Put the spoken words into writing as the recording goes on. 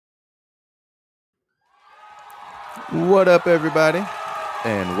What up, everybody?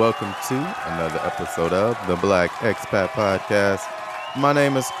 And welcome to another episode of the Black Expat Podcast. My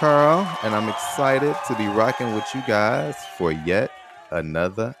name is Carl, and I'm excited to be rocking with you guys for yet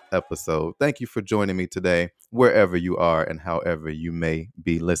another episode. Thank you for joining me today, wherever you are and however you may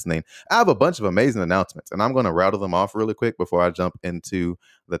be listening. I have a bunch of amazing announcements, and I'm going to rattle them off really quick before I jump into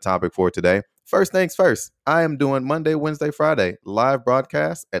the topic for today. First things first, I am doing Monday, Wednesday, Friday live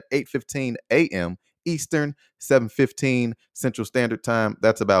broadcast at 8:15 a.m. Eastern, 7:15 Central Standard Time.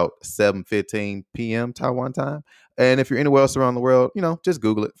 That's about 7:15 p.m. Taiwan time. And if you're anywhere else around the world, just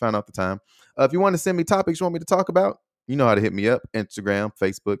Google it, find out the time. If you want to send me topics you want me to talk about, you know how to hit me up: Instagram,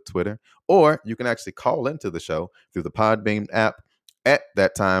 Facebook, Twitter, or you can actually call into the show through the Podbean app at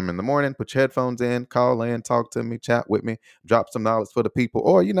that time in the morning. Put your headphones in, call in, talk to me, chat with me, drop some knowledge for the people,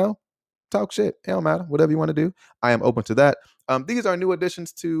 or talk shit. It don't matter. Whatever you want to do, I am open to that. These are new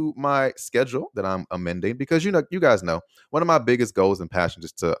additions to my schedule that I'm amending because you guys know one of my biggest goals and passions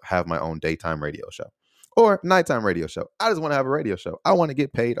is to have my own daytime radio show or nighttime radio show. I just want to have a radio show. I want to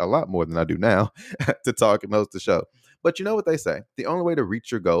get paid a lot more than I do now to talk and host the show. But you know what they say? The only way to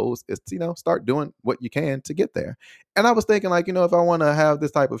reach your goals is to, start doing what you can to get there. And I was thinking, if I want to have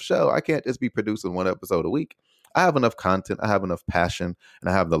this type of show, I can't just be producing one episode a week. I have enough content, I have enough passion, and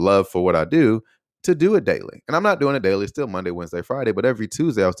I have the love for what I do to do it daily. And I'm not doing it daily, it's still Monday, Wednesday, Friday, but every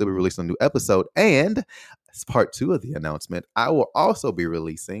Tuesday I'll still be releasing a new episode. And as part two of the announcement, I will also be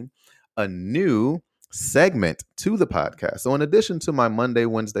releasing a new segment to the podcast. So in addition to my Monday,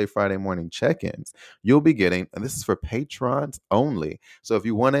 Wednesday, Friday morning check-ins, you'll be getting, and this is for patrons only. So if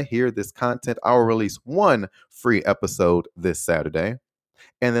you want to hear this content, I'll release one free episode this Saturday.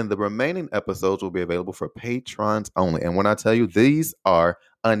 And then the remaining episodes will be available for patrons only. And when I tell you, these are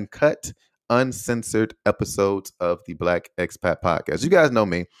uncut, uncensored episodes of the Black Expat Podcast. You guys know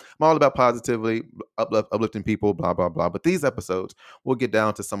me. I'm all about positively uplifting people, blah, blah, blah. But these episodes will get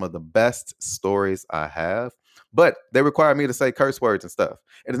down to some of the best stories I have. But they require me to say curse words and stuff.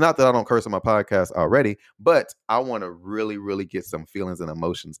 It is not that I don't curse on my podcast already, but I want to really, really get some feelings and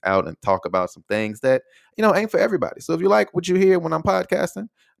emotions out and talk about some things that, ain't for everybody. So if you like what you hear when I'm podcasting,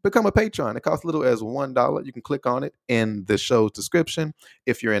 become a patron. It costs little as $1. You can click on it in the show's description.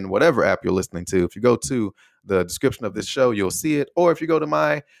 If you're in whatever app you're listening to, if you go to the description of this show, you'll see it. Or if you go to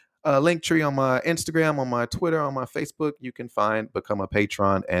my link tree on my Instagram, on my Twitter, on my Facebook, you can find Become a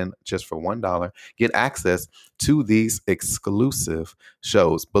Patron, and just for $1, get access to these exclusive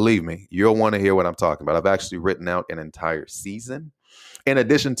shows. Believe me, you'll want to hear what I'm talking about. I've actually written out an entire season in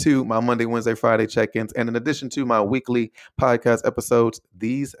addition to my Monday, Wednesday, Friday check-ins, and in addition to my weekly podcast episodes.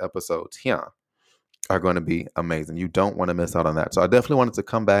 These episodes here are going to be amazing. You don't want to miss out on that. So I definitely wanted to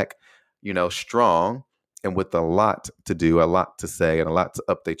come back, strong and with a lot to do, a lot to say, and a lot to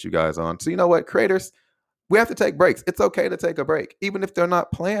update you guys on. So you know what, creators, we have to take breaks. It's okay to take a break, even if they're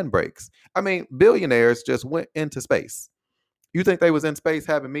not planned breaks. I mean, billionaires just went into space. You think they was in space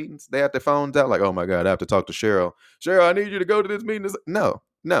having meetings? They had their phones out like, oh my God, I have to talk to Cheryl. Cheryl, I need you to go to this meeting. No.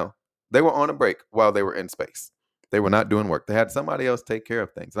 They were on a break while they were in space. They were not doing work. They had somebody else take care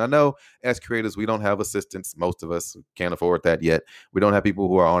of things. And I know as creators, we don't have assistants. Most of us can't afford that yet. We don't have people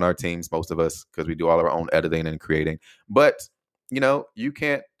who are on our teams, most of us, because we do all our own editing and creating. But, you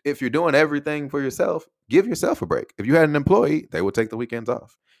can't, if you're doing everything for yourself, give yourself a break. If you had an employee, they would take the weekends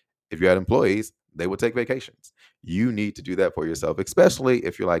off. If you had employees, they would take vacations. You need to do that for yourself, especially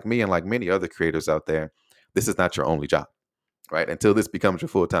if you're like me and like many other creators out there. This is not your only job, right? Until this becomes your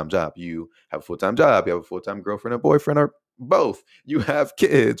full-time job. You have a full-time job, you have a full-time girlfriend or boyfriend, or both. You have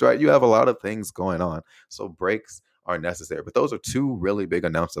kids, right? You have a lot of things going on. So breaks are necessary. But those are two really big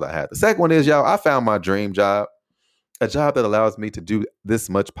announcements I had. The second one is, y'all, I found my dream job, a job that allows me to do this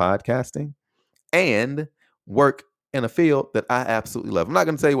much podcasting and work in a field that I absolutely love. I'm not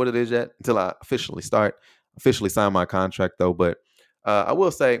going to tell you what it is yet until I officially sign my contract, though. But I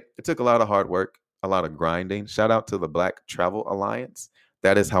will say it took a lot of hard work, a lot of grinding. Shout out to the Black Travel Alliance.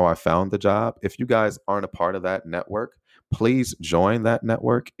 That is how I found the job. If you guys aren't a part of that network, please join that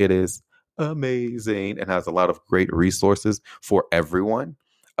network. It is amazing and has a lot of great resources for everyone.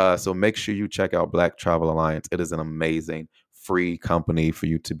 So make sure you check out Black Travel Alliance. It is an amazing free company for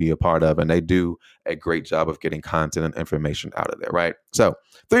you to be a part of, and they do a great job of getting content and information out of there, right? So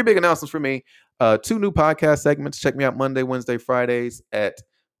 3 big announcements for me. 2 new podcast segments. Check me out Monday, Wednesday, Fridays at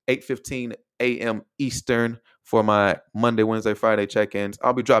 8:15 a.m. Eastern for my Monday, Wednesday, Friday check-ins.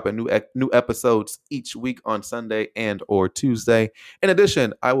 I'll be dropping new episodes each week on Sunday and or Tuesday. In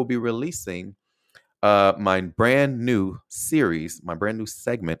addition, I will be releasing my brand new series, my brand new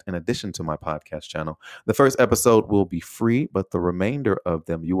segment, in addition to my podcast channel. The first episode will be free, but the remainder of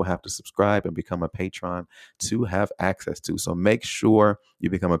them you will have to subscribe and become a patron to have access to. So make sure you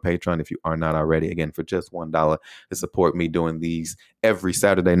become a patron if you are not already. Again, for just $1 to support me doing these every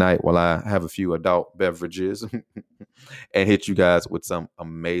Saturday night while I have a few adult beverages and hit you guys with some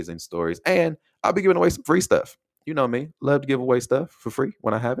amazing stories. And I'll be giving away some free stuff. You know me, love to give away stuff for free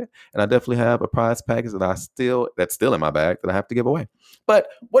when I have it. And I definitely have a prize package that's still in my bag that I have to give away. But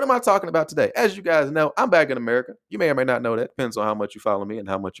what am I talking about today? As you guys know, I'm back in America. You may or may not know that. Depends on how much you follow me and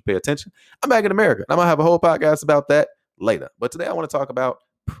how much you pay attention. I'm back in America. I'm gonna have a whole podcast about that later. But today I want to talk about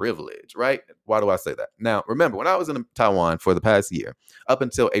privilege, right? Why do I say that? Now, remember, when I was in Taiwan for the past year, up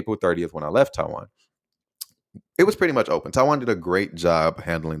until April 30th when I left Taiwan, it was pretty much open. Taiwan did a great job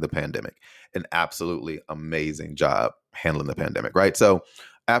handling the pandemic, an absolutely amazing job handling the pandemic, right? So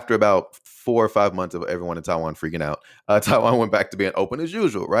after about 4 or 5 months of everyone in Taiwan freaking out, Taiwan went back to being open as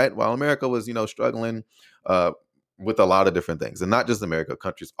usual, right? While America was, struggling with a lot of different things, and not just America,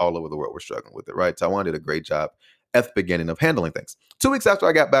 countries all over the world were struggling with it, right? Taiwan did a great job at the beginning of handling things. 2 weeks after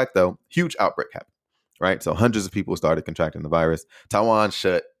I got back, though, huge outbreak happened, right? So hundreds of people started contracting the virus. Taiwan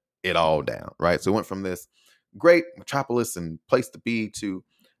shut it all down, right? So it went from this great metropolis and place to be to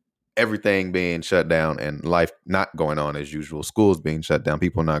everything being shut down and life not going on as usual, schools being shut down,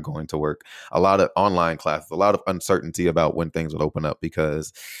 people not going to work, a lot of online classes, a lot of uncertainty about when things would open up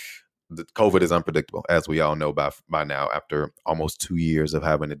because the COVID is unpredictable, as we all know by now after almost 2 years of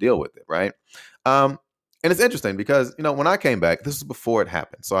having to deal with it, right? And it's interesting because, when I came back, this was before it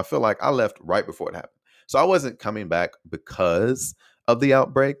happened. So I feel like I left right before it happened. So I wasn't coming back because of the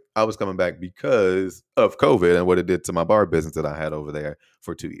outbreak. I was coming back because of COVID and what it did to my bar business that I had over there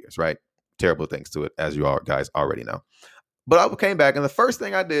for 2 years, right? Terrible things to it, as you all guys already know. But I came back, and the first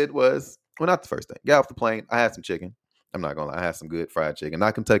thing I did was, well, not the first thing. Got off the plane. I had some chicken. I'm not gonna lie. I had some good fried chicken,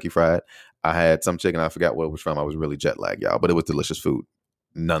 not Kentucky Fried. I had some chicken. I forgot what it was from. I was really jet lagged, y'all, but it was delicious food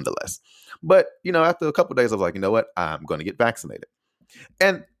nonetheless. But, after a couple of days, I was like, you know what? I'm going to get vaccinated.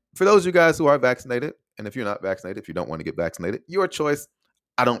 And for those of you guys who are vaccinated, and if you're not vaccinated, if you don't want to get vaccinated, your choice.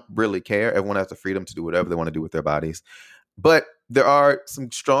 I don't really care. Everyone has the freedom to do whatever they want to do with their bodies. But there are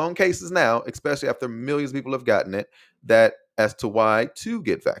some strong cases now, especially after millions of people have gotten it, that as to why to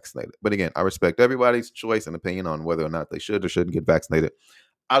get vaccinated. But again, I respect everybody's choice and opinion on whether or not they should or shouldn't get vaccinated.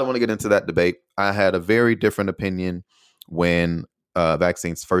 I don't want to get into that debate. I had a very different opinion when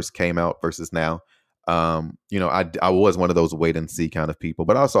vaccines first came out versus now. I was one of those wait and see kind of people,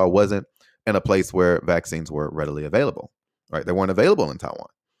 but also I wasn't in a place where vaccines were readily available, right? They weren't available in Taiwan.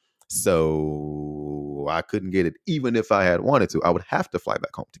 So I couldn't get it even if I had wanted to. I would have to fly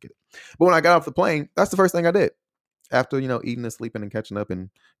back home to get it. But when I got off the plane, that's the first thing I did. After, eating and sleeping and catching up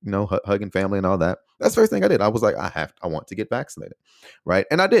and, hugging family and all that. That's the first thing I did. I was like, I want to get vaccinated, right?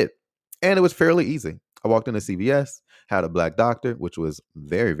 And I did. And it was fairly easy. I walked into CVS, had a black doctor, which was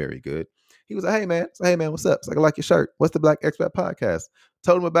very, very good. He was like, hey, man. So, hey, man, what's up? It's like, I like your shirt. What's the Black Expat Podcast?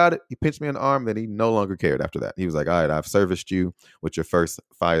 Told him about it. He pinched me in the arm. Then he no longer cared after that. He was like, all right, I've serviced you with your first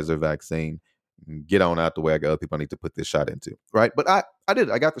Pfizer vaccine. Get on out the way. I got other people I need to put this shot into, right? But I did.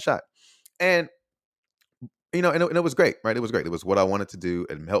 I got the shot. And and it was great, right? It was great. It was what I wanted to do.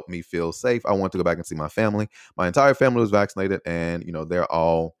 It helped me feel safe. I wanted to go back and see my family. My entire family was vaccinated, and they're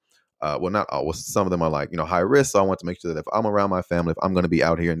all, well, not all. Well, some of them are like high risk. So I want to make sure that if I'm around my family, if I'm going to be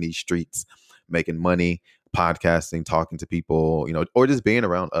out here in these streets making money, podcasting, talking to people, or just being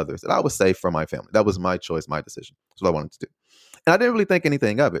around others, that I was safe for my family. That was my choice, my decision. That's what I wanted to do, and I didn't really think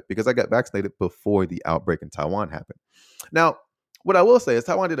anything of it because I got vaccinated before the outbreak in Taiwan happened. Now, what I will say is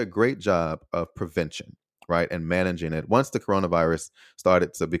Taiwan did a great job of prevention, right, and managing it. Once the coronavirus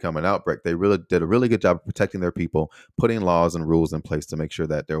started to become an outbreak, they really did a really good job of protecting their people, putting laws and rules in place to make sure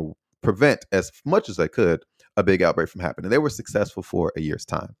that they prevent as much as they could a big outbreak from happening. They were successful for a year's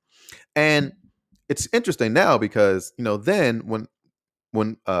time. And it's interesting now because, then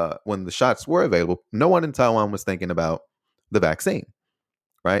when the shots were available, no one in Taiwan was thinking about the vaccine,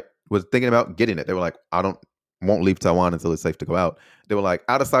 right? Was thinking about getting it. They were like, won't leave Taiwan until it's safe to go out. They were like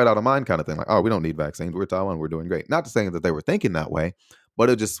out of sight, out of mind kind of thing. Like, oh, we don't need vaccines. We're Taiwan. We're doing great. Not to say that they were thinking that way, but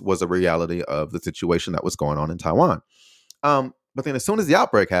it just was a reality of the situation that was going on in Taiwan. But then as soon as the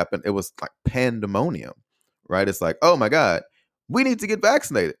outbreak happened, it was like pandemonium, right? It's like, oh my God, we need to get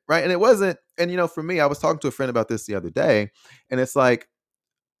vaccinated, right? And it wasn't, and for me, I was talking to a friend about this the other day, and it's like,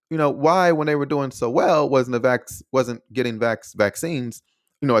 why when they were doing so well wasn't getting vaccines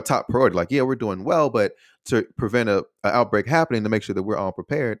a top priority. Like, yeah, we're doing well, but to prevent a outbreak happening, to make sure that we're all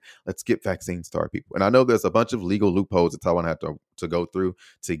prepared, let's get vaccines to our people. And I know there's a bunch of legal loopholes that Taiwan had to go through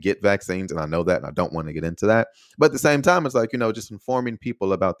to get vaccines, and I know that, and I don't want to get into that. But at the same time, it's like, just informing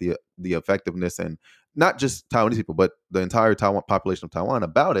people about the effectiveness, and not just Taiwanese people, but the entire Taiwan population of Taiwan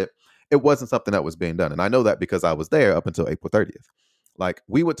about it. It wasn't something that was being done, and I know that because I was there up until April 30th. Like,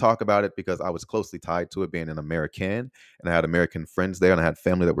 we would talk about it because I was closely tied to it, being an American, and I had American friends there, and I had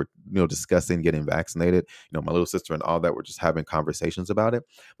family that were, discussing getting vaccinated. My little sister and all that were just having conversations about it.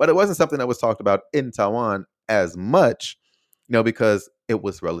 But it wasn't something that was talked about in Taiwan as much, because it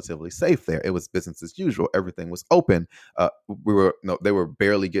was relatively safe there. It was business as usual. Everything was open. They were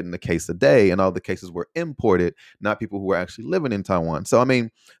barely getting a case a day, and all the cases were imported, not people who were actually living in Taiwan. So, I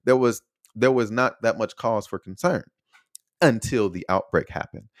mean, there was not that much cause for concern until the outbreak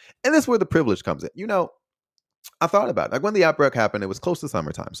happened. And that's where the privilege comes in. I thought about it. Like, when the outbreak happened, it was close to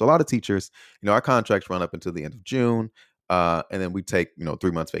summertime. So a lot of teachers, our contracts run up until the end of June. And then we take, 3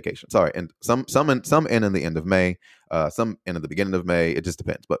 months vacation. Sorry. And some end in the end of May, some end in the beginning of May. It just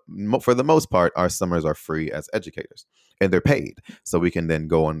depends. But for the most part, our summers are free as educators, and they're paid. So we can then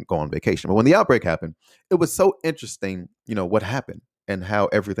go on vacation. But when the outbreak happened, it was so interesting, what happened and how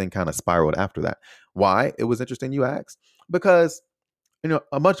everything kind of spiraled after that. Why it was interesting, you asked? Because,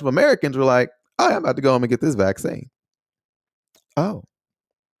 a bunch of Americans were like, oh, I'm about to go home and get this vaccine. Oh,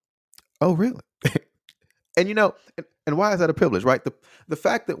 really? And and why is that a privilege, right? The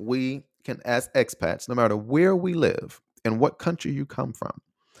fact that we can, as expats, no matter where we live and what country you come from,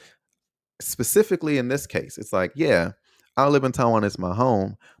 specifically in this case, it's like, yeah, I live in Taiwan, it's my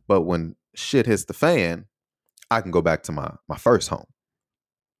home, but when shit hits the fan, I can go back to my first home.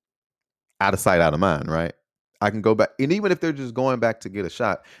 Out of sight, out of mind, right? I can go back. And even if they're just going back to get a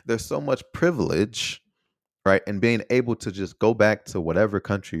shot, there's so much privilege, right? And being able to just go back to whatever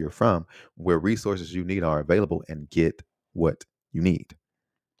country you're from, where resources you need are available, and get what you need.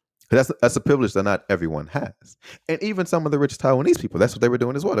 That's a privilege that not everyone has. And even some of the rich Taiwanese people, that's what they were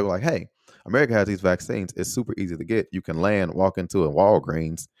doing as well. They were like, hey, America has these vaccines. It's super easy to get. You can land, walk into a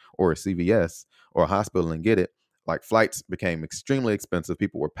Walgreens or a CVS or a hospital and get it. Like, flights became extremely expensive.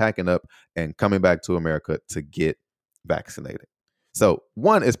 People were packing up and coming back to America to get vaccinated. So,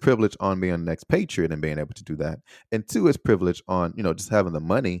 one is privilege on being an expatriate and being able to do that. And two is privilege on, just having the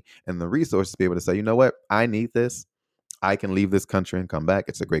money and the resources to be able to say, you know what, I need this. I can leave this country and come back.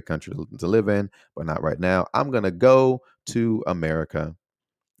 It's a great country to live in, but not right now. I'm going to go to America,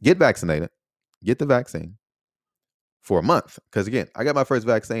 get vaccinated, get the vaccine for a month. Because again, I got my first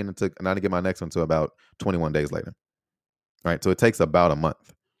vaccine and I didn't get my next one until about 21 days later. Right. So it takes about a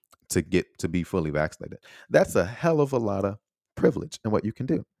month to get to be fully vaccinated. That's a hell of a lot of privilege and what you can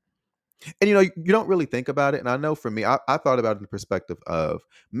do. And you don't really think about it. And I know for me, I thought about it in the perspective of,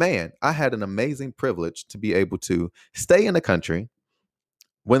 man, I had an amazing privilege to be able to stay in the country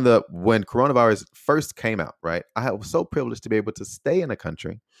when coronavirus first came out, right? I was so privileged to be able to stay in a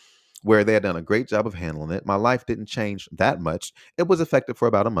country where they had done a great job of handling it. My life didn't change that much. It was effective for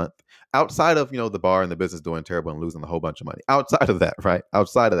about a month. Outside of, the bar and the business doing terrible and losing a whole bunch of money. Outside of that, right?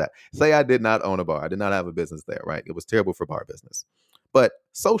 Outside of that. Say I did not own a bar. I did not have a business there, right? It was terrible for bar business. But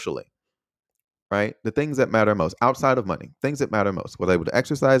socially, right? The things that matter most, outside of money, things that matter most. Was I able to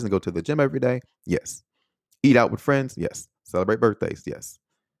exercise and go to the gym every day? Yes. Eat out with friends? Yes. Celebrate birthdays? Yes.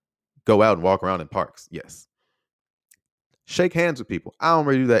 Go out and walk around in parks? Yes. Shake hands with people. I don't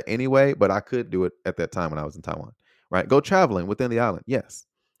really do that anyway, but I could do it at that time when I was in Taiwan, right? Go traveling within the island? Yes.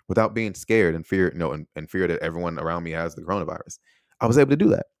 Without being scared and fear, and fear that everyone around me has the coronavirus. I was able to do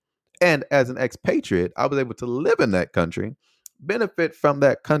that. And as an expatriate, I was able to live in that country, benefit from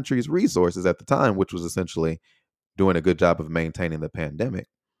that country's resources at the time, which was essentially doing a good job of maintaining the pandemic,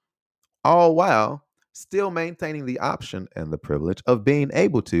 all while still maintaining the option and the privilege of being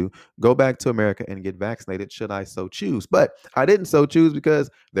able to go back to America and get vaccinated should I so choose. But I didn't so choose because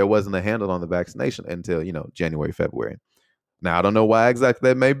there wasn't a handle on the vaccination until, January, February. Now, I don't know why exactly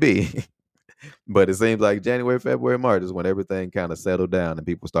that may be, but it seems like January, February, March is when everything kind of settled down and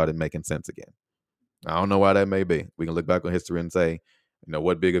people started making sense again. I don't know why that may be. We can look back on history and say,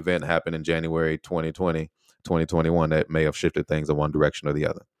 what big event happened in January 2020, 2021 that may have shifted things in one direction or the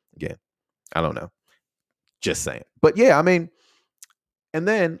other. Again, I don't know. Just saying. But yeah, I mean, and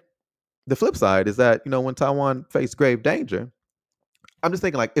then the flip side is that, when Taiwan faced grave danger, I'm just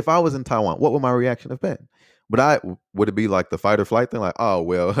thinking, like, if I was in Taiwan, what would my reaction have been? Would it be like the fight or flight thing? Like, oh,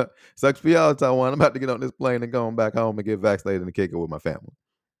 well, sucks for y'all in Taiwan. I'm about to get on this plane and going back home and get vaccinated and kick it with my family.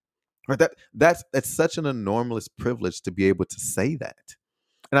 Right? That's such an enormous privilege to be able to say that.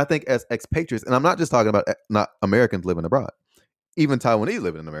 And I think as expatriates, and I'm not just talking about not Americans living abroad, even Taiwanese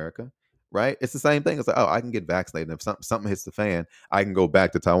living in America, right? It's the same thing. It's like, oh, I can get vaccinated. And if something hits the fan, I can go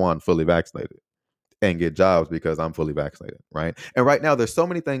back to Taiwan fully vaccinated and get jobs because I'm fully vaccinated, right? And right now, there's so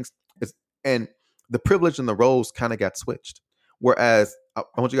many things, and the privilege and the roles kind of got switched. Whereas, I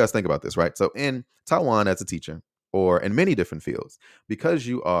want you guys to think about this, right? So in Taiwan, as a teacher, or in many different fields, because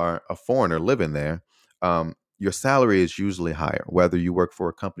you are a foreigner living there, your salary is usually higher, whether you work for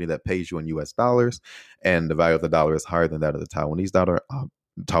a company that pays you in US dollars and the value of the dollar is higher than that of the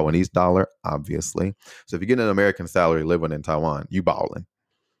Taiwanese dollar, obviously. So if you get an American salary living in Taiwan, you balling.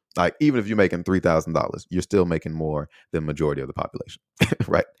 Like, even if you're making $3,000, you're still making more than majority of the population,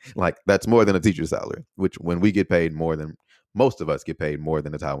 right? Like, that's more than a teacher's salary, which when we get paid more than most of us get paid more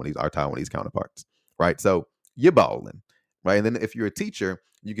than our Taiwanese counterparts, right? So you're balling, right? And then if you're a teacher,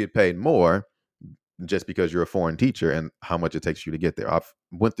 you get paid more just because you're a foreign teacher and how much it takes you to get there. I've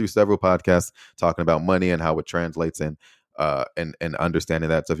went through several podcasts talking about money and how it translates in, and understanding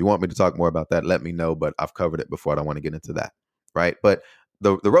that. So if you want me to talk more about that, let me know. But I've covered it before. I don't want to get into that, right? But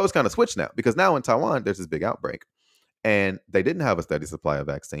the roles kind of switched now, because now in Taiwan there's this big outbreak, and they didn't have a steady supply of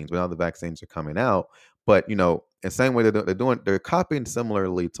vaccines. But now the vaccines are coming out. But in the same way they're copying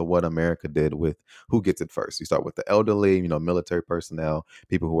similarly to what America did with who gets it first. You start with the elderly, military personnel,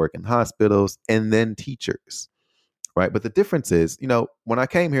 people who work in hospitals, and then teachers, right? But the difference is, when I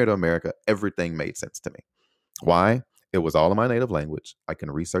came here to America, everything made sense to me. Why? It was all in my native language. I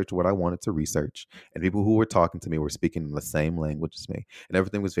can research what I wanted to research. And people who were talking to me were speaking in the same language as me. And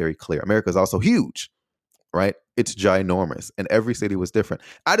everything was very clear. America is also huge, right? It's ginormous. And every city was different.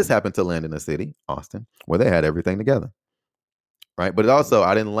 I just happened to land in a city, Austin, where they had everything together, right? But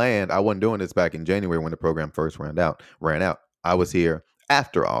I didn't land. I wasn't doing this back in January when the program first ran out. I was here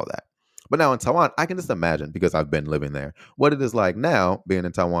after all that. But now in Taiwan, I can just imagine, because I've been living there, what it is like now being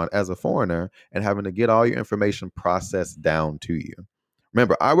in Taiwan as a foreigner and having to get all your information processed down to you.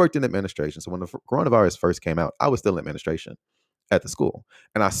 Remember, I worked in administration. So when the coronavirus first came out, I was still in administration at the school.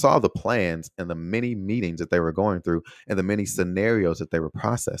 And I saw the plans and the many meetings that they were going through and the many scenarios that they were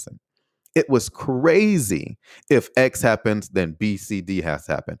processing. It was crazy. If X happens, then B, C, D has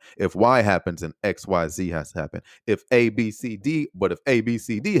to happen. If Y happens, then X, Y, Z has to happen. If A, B, C, D, but if A, B,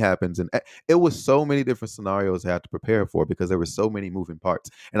 C, D happens, and it was so many different scenarios I had to prepare for, because there were so many moving parts.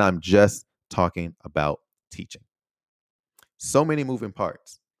 And I'm just talking about teaching. So many moving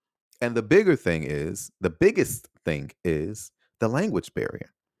parts. And the biggest thing is the language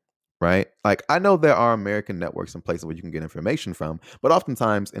barrier, right? Like, I know there are American networks and places where you can get information from, but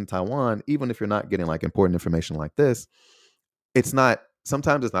oftentimes in Taiwan, even if you're not getting like important information like this,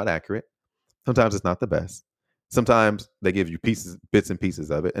 sometimes it's not accurate. Sometimes it's not the best. Sometimes they give you bits and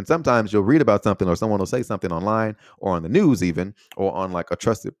pieces of it. And sometimes you'll read about something, or someone will say something online or on the news even, or on like a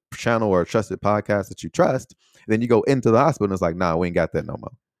trusted channel or a trusted podcast that you trust. And then you go into the hospital and it's like, nah, we ain't got that no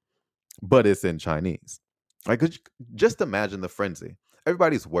more. But it's in Chinese. Like, just imagine the frenzy.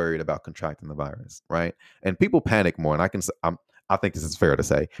 Everybody's worried about contracting the virus, right? And people panic more. And I think this is fair to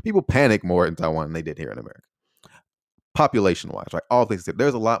say, people panic more in Taiwan than they did here in America. Population-wise, right? All things,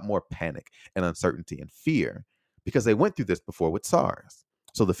 there's a lot more panic and uncertainty and fear because they went through this before with SARS.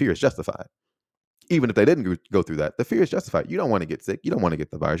 So the fear is justified. Even if they didn't go through that, the fear is justified. You don't want to get sick. You don't want to get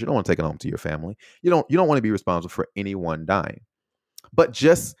the virus. You don't want to take it home to your family. You don't want to be responsible for anyone dying. But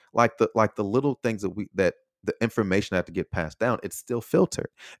just like the little things that the information had to get passed down, it's still filtered,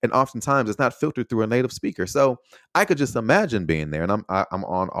 and oftentimes it's not filtered through a native speaker. So I could just imagine being there, and I'm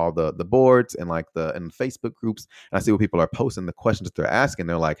on all the boards and and Facebook groups, and I see what people are posting, the questions that they're asking.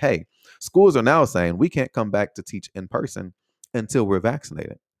 They're like, "Hey, schools are now saying we can't come back to teach in person until we're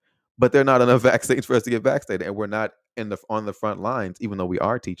vaccinated." But there are not enough vaccines for us to get vaccinated, and we're not on the front lines, even though we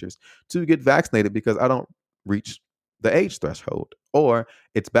are teachers, to get vaccinated because I don't reach the age threshold, or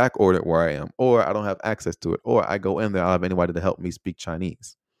it's back ordered where I am, or I don't have access to it, or I go in there, I don't have anybody to help me speak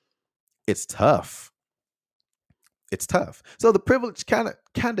Chinese. It's tough. It's tough. So the privilege kind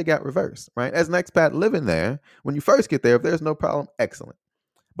of got reversed, right? As an expat living there, when you first get there, if there's no problem, excellent.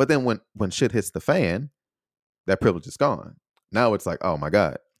 But then when shit hits the fan, that privilege is gone. Now it's like, oh my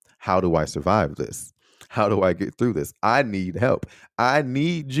God, how do I survive this? How do I get through this? I need help. I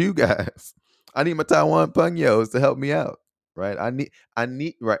need you guys. I need my Taiwan Panyos to help me out, right?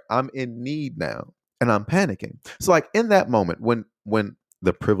 Right. I'm in need now, and I'm panicking. So like in that moment, when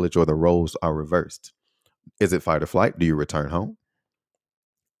the privilege or the roles are reversed, is it fight or flight? Do you return home?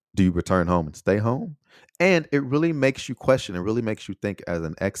 Do you return home and stay home? And it really makes you question, it really makes you think as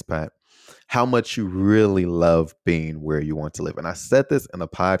an expat, how much you really love being where you want to live. And I said this in a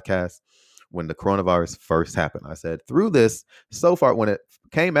podcast when the coronavirus first happened. I said, through this, so far, when it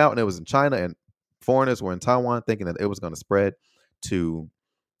came out and it was in China and foreigners were in Taiwan thinking that it was going to spread, to,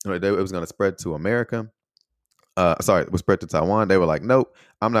 it was going to spread to America. It was spread to Taiwan. They were like, nope,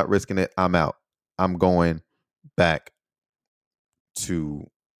 I'm not risking it. I'm out. I'm going back to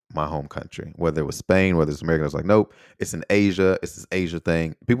my home country, whether it was Spain, whether it's America. I was like, nope, it's in Asia. It's this Asia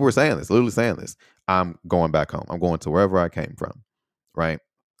thing. People were saying this, literally saying this. I'm going back home. I'm going to wherever I came from. Right.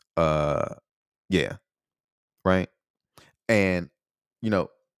 Yeah. Right. And, you know,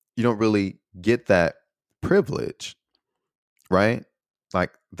 you don't really get that privilege. Right.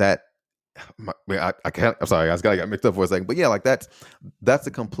 Like that. I can't. I'm sorry, I just got mixed up for a second. But yeah, like that's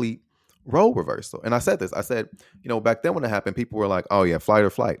a complete role reversal. And I said this. I said, back then when it happened, people were like, "Oh yeah, flight or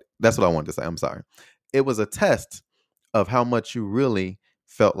flight." That's what I wanted to say. I'm sorry. It was a test of how much you really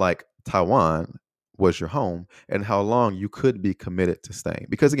felt like Taiwan was your home and how long you could be committed to staying.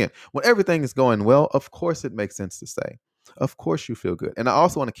 Because again, when everything is going well, of course it makes sense to stay. Of course you feel good. And I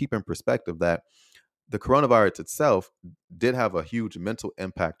also want to keep in perspective that the coronavirus itself did have a huge mental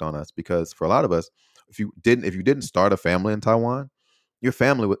impact on us, because for a lot of us, if you didn't start a family in Taiwan, your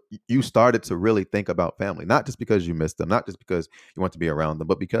family, you started to really think about family, not just because you missed them, not just because you want to be around them,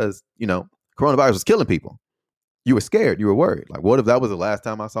 but because coronavirus was killing people. You were scared, you were worried. Like, what if that was the last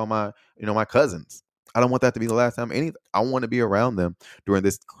time I saw my cousins? I don't want that to be the last time anything. I want to be around them during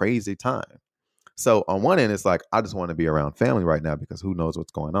this crazy time. So on one end, it's like, I just want to be around family right now because who knows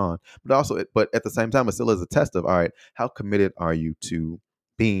what's going on. But at the same time, it still is a test of, all right, how committed are you to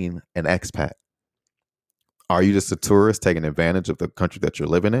being an expat? Are you just a tourist taking advantage of the country that you're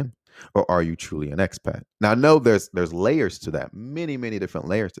living in, or are you truly an expat? Now I know there's layers to that, many many different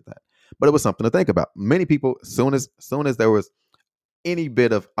layers to that, but it was something to think about. Many people, soon as there was any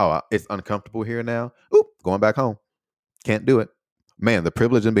bit of, it's uncomfortable here now, going back home, can't do it. Man, the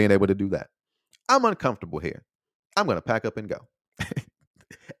privilege in being able to do that. I'm uncomfortable here. I'm going to pack up and go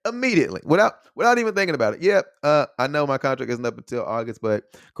immediately without even thinking about it. Yep. I know my contract isn't up until August, but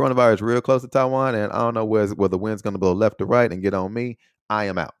coronavirus is real close to Taiwan, and I don't know where the wind's going to blow left or right and get on me. I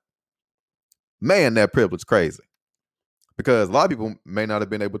am out. Man, that privilege crazy, because a lot of people may not have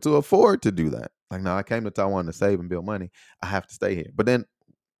been able to afford to do that. Like, no, I came to Taiwan to save and build money. I have to stay here. But then,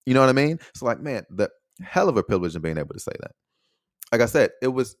 you know what I mean? So like, man, the hell of a privilege in being able to say that. Like I said,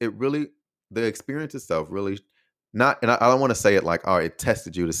 the experience itself really not, and I don't want to say it like, it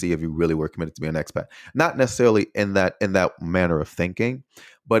tested you to see if you really were committed to be an expat. Not necessarily in that manner of thinking,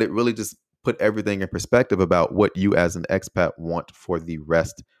 but it really just put everything in perspective about what you as an expat want for the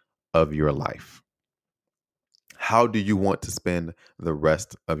rest of your life. How do you want to spend the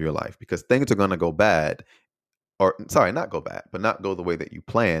rest of your life? Because things are going to go bad, or sorry, not go bad, but not go the way that you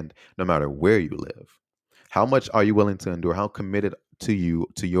planned, no matter where you live. How much are you willing to endure? How committed to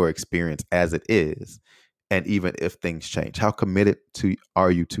your experience as it is? And even if things change, how committed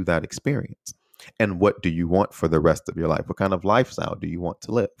are you to that experience? And what do you want for the rest of your life? What kind of lifestyle do you want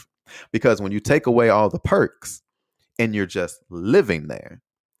to live? Because when you take away all the perks and you're just living there,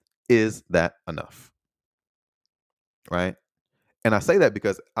 is that enough? Right? And I say that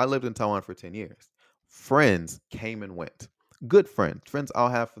because I lived in Taiwan for 10 years. Friends came and went. Good friends I'll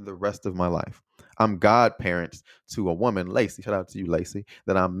have for the rest of my life. I'm godparents to a woman, Lacey. Shout out to you, Lacey,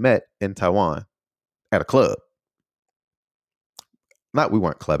 that I met in Taiwan at a club. We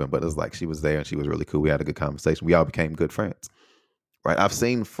weren't clubbing, but it was like she was there and she was really cool. We had a good conversation. We all became good friends. Right? I've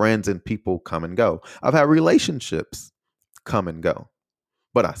seen friends and people come and go. I've had relationships come and go,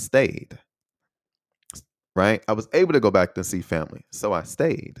 but I stayed. Right? I was able to go back and see family, so I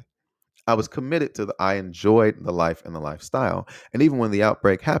stayed. I was committed I enjoyed the life and the lifestyle. And even when the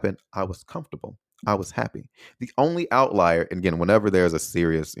outbreak happened, I was comfortable. I was happy. The only outlier, and again, whenever there's a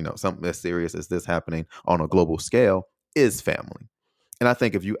serious, something as serious as this happening on a global scale, is family. And I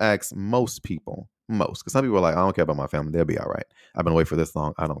think if you ask most people, because some people are like, I don't care about my family, they'll be all right. I've been away for this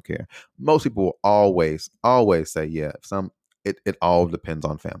long, I don't care. Most people will always say, yeah, it all depends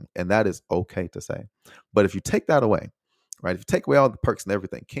on family. And that is okay to say. But if you take that away, right? If you take away all the perks and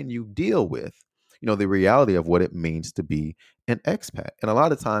everything, can you deal with, the reality of what it means to be an expat? And a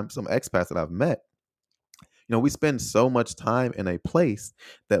lot of times, some expats that I've met, we spend so much time in a place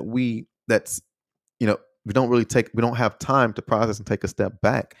that we don't have time to process and take a step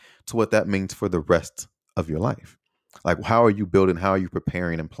back to what that means for the rest of your life. Like, how are you building? How are you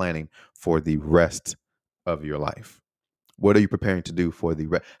preparing and planning for the rest of your life? What are you preparing to do for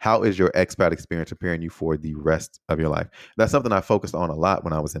how is your expat experience preparing you for the rest of your life? That's something I focused on a lot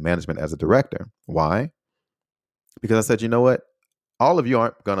when I was in management as a director. Why? Because I said, you know what? All of you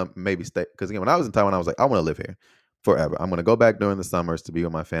aren't going to maybe stay. Because again, when I was in Taiwan, I was like, I want to live here forever. I'm going to go back during the summers to be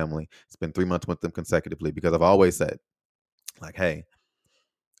with my family, spend 3 months with them consecutively, because I've always said, like, hey,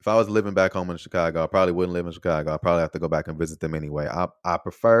 if I was living back home in Chicago, I probably wouldn't live in Chicago. I probably have to go back and visit them anyway. I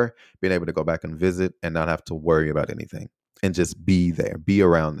prefer being able to go back and visit and not have to worry about anything and just be there, be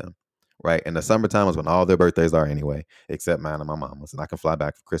around them. Right. And the summertime is when all their birthdays are anyway, except mine and my mama's. And I can fly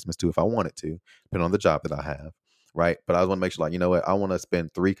back for Christmas too if I wanted to, depending on the job that I have. Right. But I want to make sure, like, you know what? I want to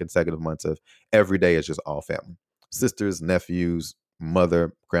spend 3 consecutive months of every day is just all family, sisters, nephews,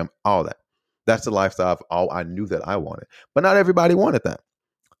 mother, grandma, all that. That's the lifestyle of all I knew that I wanted. But not everybody wanted that.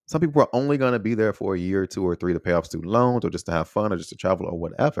 Some people are only going to be there for a year or 2 or 3 to pay off student loans or just to have fun or just to travel or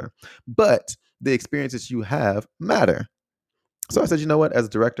whatever. But the experiences you have matter. So I said, you know what, as a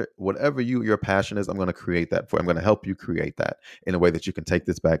director, whatever your passion is, I'm going to create that for you. I'm going to help you create that in a way that you can take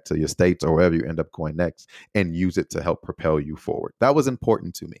this back to your states or wherever you end up going next and use it to help propel you forward. That was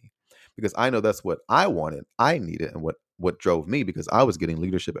important to me because I know that's what I wanted, I needed, and what drove me because I was getting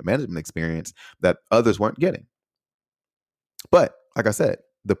leadership and management experience that others weren't getting. But like I said,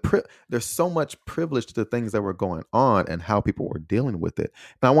 there's so much privilege to the things that were going on and how people were dealing with it.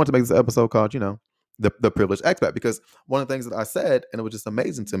 And I want to make this episode called, the privileged expat, because one of the things that I said, and it was just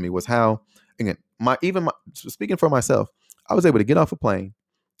amazing to me, was how, again, speaking for myself, I was able to get off a plane,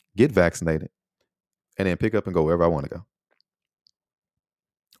 get vaccinated, and then pick up and go wherever I want to go.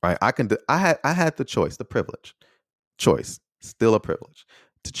 Right? I had the choice, the privilege, choice, still a privilege,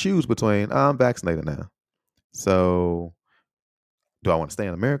 to choose between I'm vaccinated now. So do I want to stay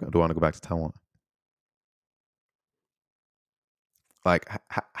in America or do I want to go back to Taiwan? Like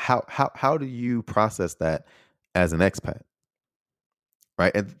how do you process that as an expat,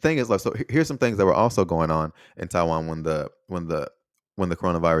 right? And the thing is, like, so here's some things that were also going on in Taiwan when the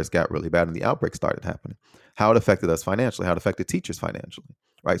coronavirus got really bad and the outbreak started happening. How it affected us financially, how it affected teachers financially,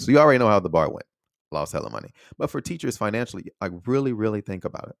 right? So you already know how the bar went, lost hella money. But for teachers financially, like, really, really think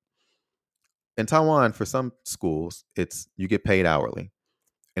about it. In Taiwan, for some schools, it's you get paid hourly,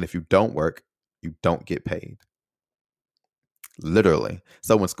 and if you don't work, you don't get paid. Literally.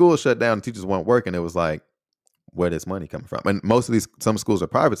 So when schools shut down and teachers weren't working, it was like, where this money coming from? And most of some schools are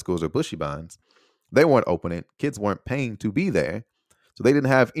private schools or bushy bonds. They weren't opening. Kids weren't paying to be there. So they didn't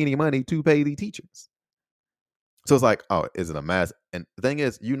have any money to pay the teachers. So it's like, oh, is it a mess? And the thing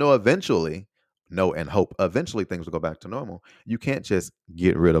is, eventually, and hope, eventually things will go back to normal. You can't just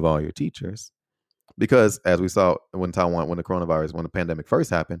get rid of all your teachers because, as we saw when the pandemic first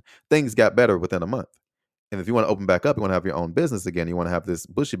happened, things got better within a month. And if you want to open back up, you want to have your own business again, you want to have this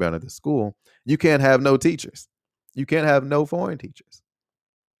bushy band at the school, you can't have no teachers. You can't have no foreign teachers.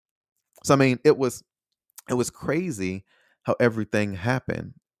 So I mean, it was crazy how everything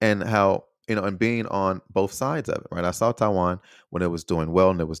happened and how, and being on both sides of it, right? I saw Taiwan when it was doing well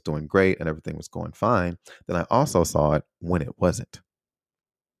and it was doing great and everything was going fine. Then I also saw it when it wasn't,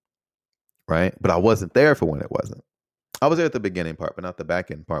 right? But I wasn't there for when it wasn't. I was there at the beginning part, but not the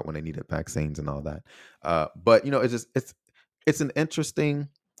back end part when they needed vaccines and all that. But it's an interesting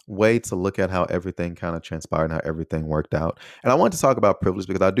way to look at how everything kind of transpired and how everything worked out. And I want to talk about privilege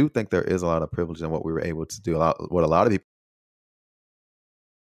because I do think there is a lot of privilege in what we were able to do. What a lot of people,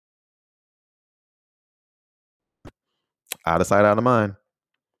 out of sight, out of mind.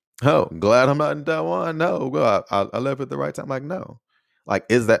 Oh, glad I'm not in Taiwan. No, well, I left at the right time. Like, no. Like,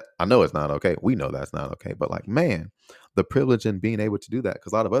 is that, I know it's not okay. We know that's not okay. But like, man, the privilege in being able to do that,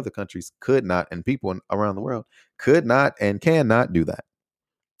 because a lot of other countries could not, and people around the world could not and cannot do that.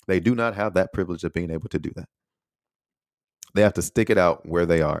 They do not have that privilege of being able to do that. They have to stick it out where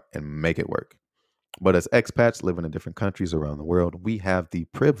they are and make it work. But as expats living in different countries around the world, we have the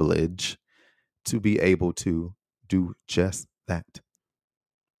privilege to be able to do just that.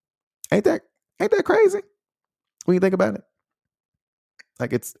 Ain't that crazy when you think about it?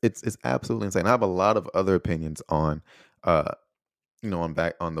 Like, it's absolutely insane. I have a lot of other opinions on on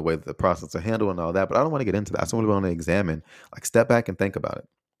the way that the process are handled and all that, but I don't want to get into that. I just want to examine, like, step back and think about it.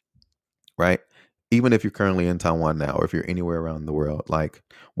 Right? Even if you're currently in Taiwan now, or if you're anywhere around the world, like,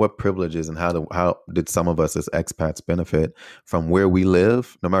 what privileges and how did some of us as expats benefit from where we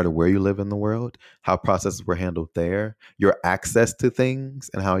live, no matter where you live in the world, how processes were handled there, your access to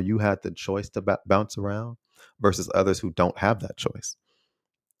things, and how you had the choice to bounce around versus others who don't have that choice.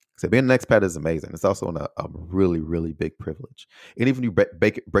 So being an expat is amazing. It's also a really, really big privilege. And even you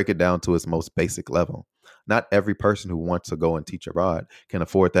break it down to its most basic level, not every person who wants to go and teach abroad can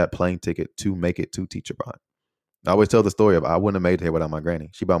afford that plane ticket to make it to teach abroad. I always tell the story of I wouldn't have made it here without my granny.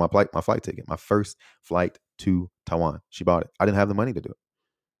 She bought my flight ticket, my first flight to Taiwan. She bought it. I didn't have the money to do it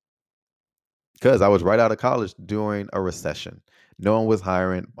because I was right out of college during a recession. No one was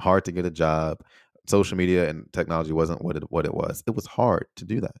hiring, hard to get a job. Social media and technology wasn't what it was. It was hard to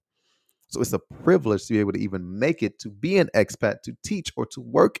do that. So it's a privilege to be able to even make it to be an expat, to teach or to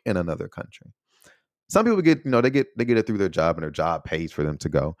work in another country. Some people get, they get it through their job, and their job pays for them to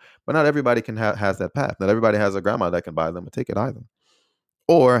go. But not everybody has that path. Not everybody has a grandma that can buy them a ticket either,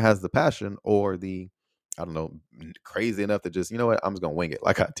 or has the passion or the, I don't know, crazy enough to just, you know what, I'm just gonna wing it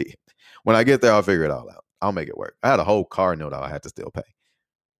like I did. When I get there, I'll figure it all out. I'll make it work. I had a whole car note I had to still pay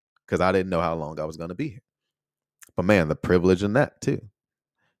because I didn't know how long I was gonna be here. But man, the privilege in that too.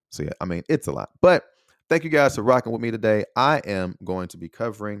 So yeah, I mean, it's a lot. But thank you guys for rocking with me today. I am going to be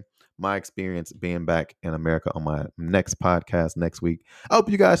covering my experience being back in America on my next podcast next week. I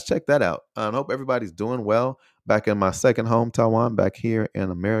hope you guys check that out. I hope everybody's doing well back in my second home, Taiwan, back here in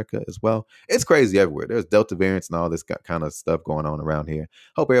America as well. It's crazy everywhere. There's Delta variants and all this kind of stuff going on around here.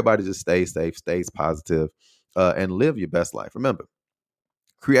 Hope everybody just stays safe, stays positive, and live your best life. Remember,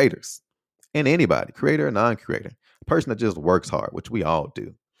 creators and anybody, creator or non-creator, a person that just works hard, which we all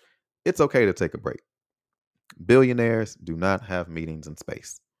do, it's okay to take a break. Billionaires do not have meetings in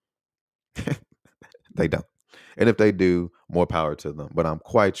space. They don't. And if they do, more power to them. But I'm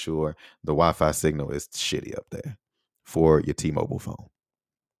quite sure the Wi-Fi signal is shitty up there for your T-Mobile phone.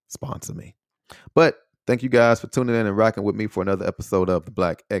 Sponsor me. But thank you guys for tuning in and rocking with me for another episode of the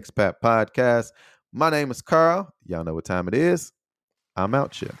Black Expat Podcast. My name is Carl. Y'all know what time it is. I'm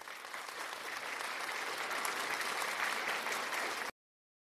out here.